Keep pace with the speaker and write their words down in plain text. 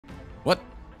What?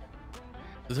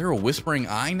 Is there a whispering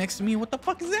eye next to me? What the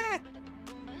fuck is that?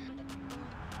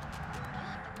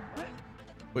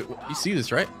 Wait, you see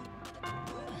this, right?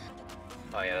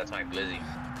 Oh yeah, that's my glizzy.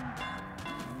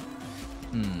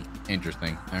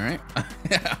 Interesting. All right.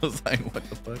 I was like, what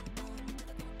the fuck?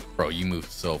 Bro, you move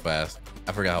so fast.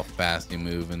 I forgot how fast you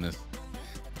move in this.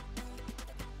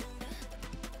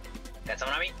 Got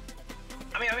someone on me?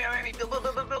 On me.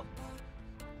 Bill.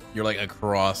 You're like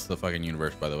across the fucking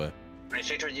universe, by the way. Right,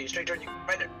 straight towards you.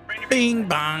 Right there. Bing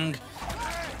bong.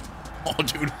 Oh,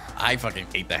 dude, I fucking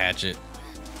hate the hatchet.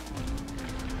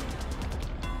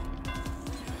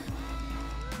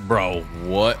 Bro,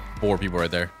 what? 4 people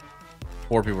right there.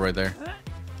 4 people right there.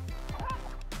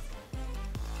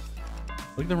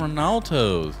 Look at the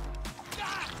Ronaldos.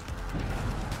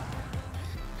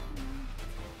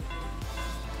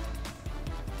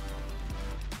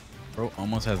 Bro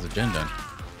almost has the gen done.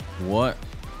 What?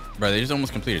 Bro, they just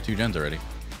almost completed 2 gens already.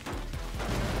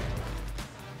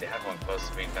 They have one close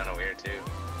to being done over here too.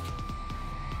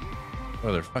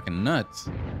 Bro, they're fucking nuts.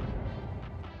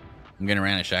 I'm getting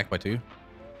ran at Shack by 2.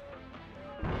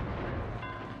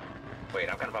 Wait,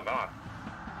 I'm kind of bumped off.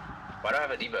 Why do I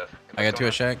have a debuff? I got 2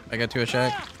 at Shack. I got 2 at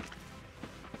Shack.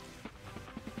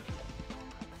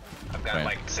 I've got Right.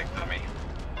 like 6 on me.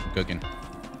 Cooking.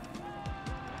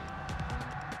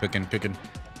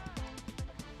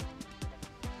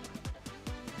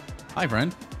 Hi,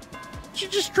 friend. She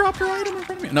just dropped her item in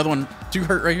front of me. Another one. 2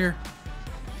 hurt right here.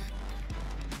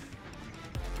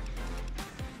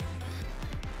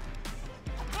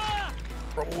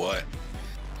 Bro, what?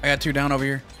 I got 2 down over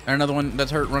here. And another one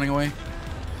that's hurt running away.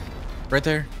 Right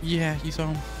there. Yeah, you saw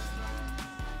him.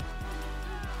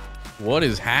 What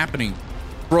is happening?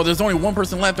 Bro, there's only 1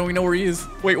 person left and we know where he is.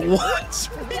 Wait, what?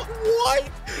 What?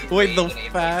 Wait, the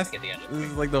fast. This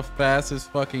is like the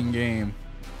fastest fucking game.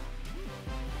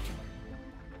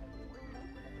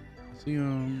 See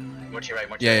him. Watch your right,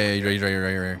 watch Yeah, he's right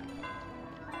here.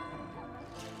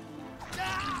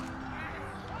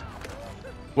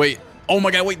 Wait. Oh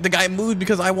my god, wait, the guy moved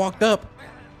because I walked up.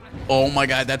 Oh my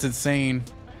god, that's insane.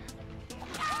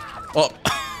 Oh.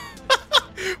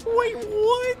 Wait,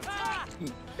 what?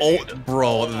 Oh,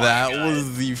 bro, that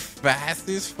was the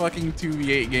fastest fucking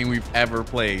 2v8 game we've ever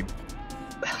played.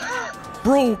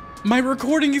 Bro, my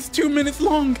recording is 2 minutes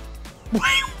long. Wait,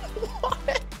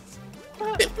 what?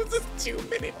 It was just 2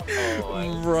 minutes.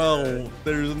 Oh, bro,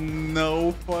 there's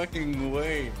no fucking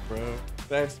way, bro.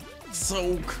 That's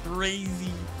so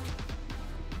crazy.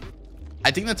 I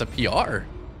think that's a PR.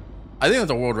 I think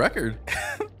that's a world record.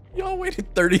 Y'all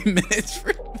waited 30 minutes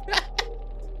for that.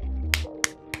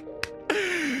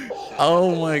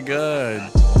 Oh my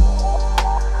god.